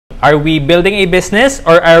Are we building a business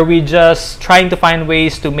or are we just trying to find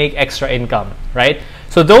ways to make extra income, right?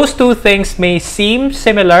 So those two things may seem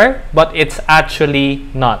similar, but it's actually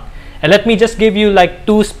not. And let me just give you like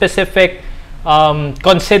two specific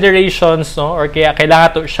considerations, no? Or kaya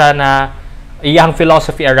kailangan to siya na iyang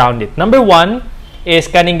philosophy around it. Number one is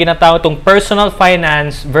kaning ginatawag tong personal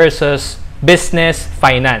finance versus business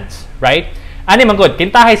finance, right? Ani man gud,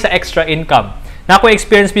 kintahay sa extra income. Na ako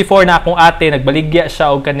experience before na akong ate nagbaligya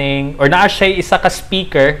siya og kaning or naa siya isa ka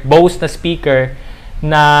speaker, Bose na speaker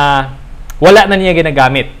na wala na niya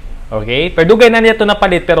ginagamit. Okay? Pero dugay na niya to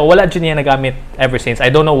napalit pero wala jud niya nagamit ever since.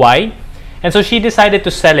 I don't know why. And so she decided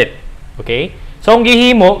to sell it. Okay? So ang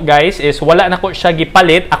gihimo, guys, is wala na ko siya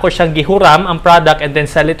gipalit, ako siyang gihuram ang product and then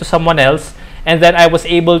sell it to someone else. And then I was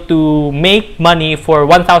able to make money for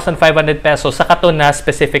 1,500 pesos sa katon na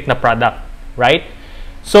specific na product, right?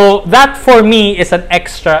 So that for me is an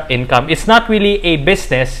extra income. It's not really a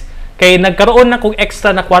business kay nagkaroon na kong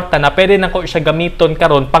extra na kwarta na pwede na ko siya gamiton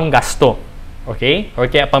karon pang gasto. Okay? Or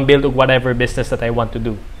kaya pang build og whatever business that I want to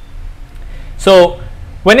do. So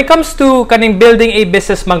when it comes to kaning building a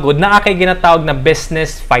business manggod, naa kay ginatawag na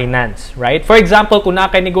business finance, right? For example, kung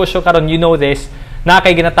naa kay negosyo karon, you know this, naa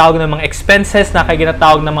kay ginatawag ng mga expenses, naa kay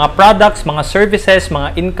ginatawag ng mga products, mga services,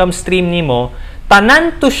 mga income stream nimo,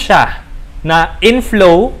 tanan to siya na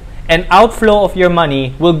inflow and outflow of your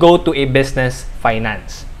money will go to a business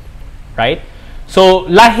finance, right? So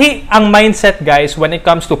lahi ang mindset, guys, when it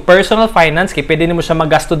comes to personal finance, kay pwede nimo siya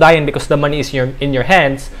magasto dayon because the money is in your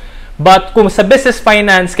hands. But kung sa business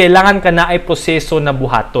finance, kailangan ka na ay proseso na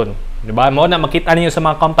buhaton. Diba? Mo na makita niyo sa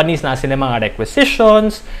mga companies na sila mga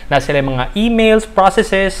requisitions, na sila mga emails,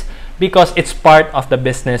 processes, because it's part of the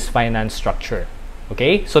business finance structure.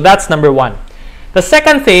 Okay? So that's number one. The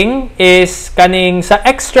second thing is kaning sa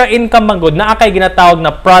extra income manggod naa kay ginatawag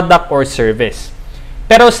na product or service.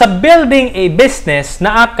 Pero sa building a business,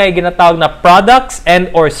 naa kay ginatawag na products and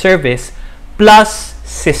or service plus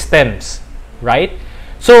systems. Right?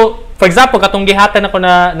 So, for example, katong gihatan ako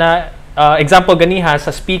na example ganiha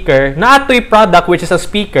sa speaker, na ato'y product which is a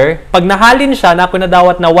speaker, pag nahalin siya, na ako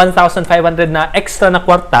nadawat na 1,500 na extra na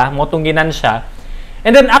kwarta, motong ginan siya,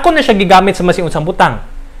 and then ako na siya gigamit sa masiunsang butang.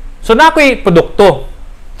 So, na ako'y produkto.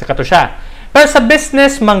 Saka to siya. Pero sa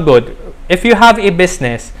business manggod, if you have a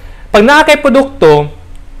business, pag na kay produkto,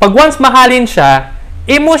 pag once mahalin siya,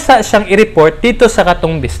 imo sa siyang i-report dito sa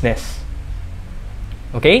katong business.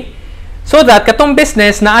 Okay? So that katong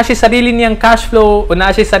business naa siya sarili niyang cash flow o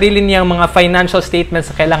naa siya sarili niyang mga financial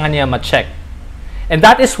statements na kailangan niya ma-check. And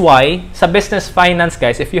that is why sa business finance,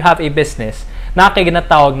 guys, if you have a business, naa kay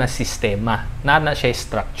ginatawag na sistema, na siya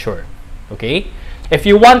structure. Okay? If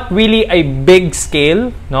you want really a big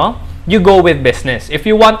scale, no, you go with business. If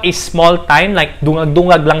you want a small time, like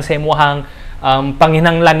dungag-dungag lang sa imuhang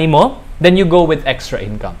panghinanglan nimo, then you go with extra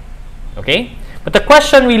income. Okay? But the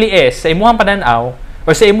question really is, sa imuhang pananaw,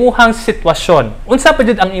 or sa imuhang sitwasyon, unsa pa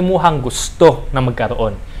jud ang imuhang gusto na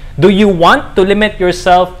magkaroon? Do you want to limit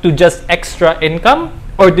yourself to just extra income,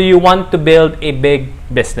 or do you want to build a big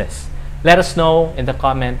business? Let us know in the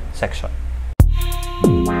comment section.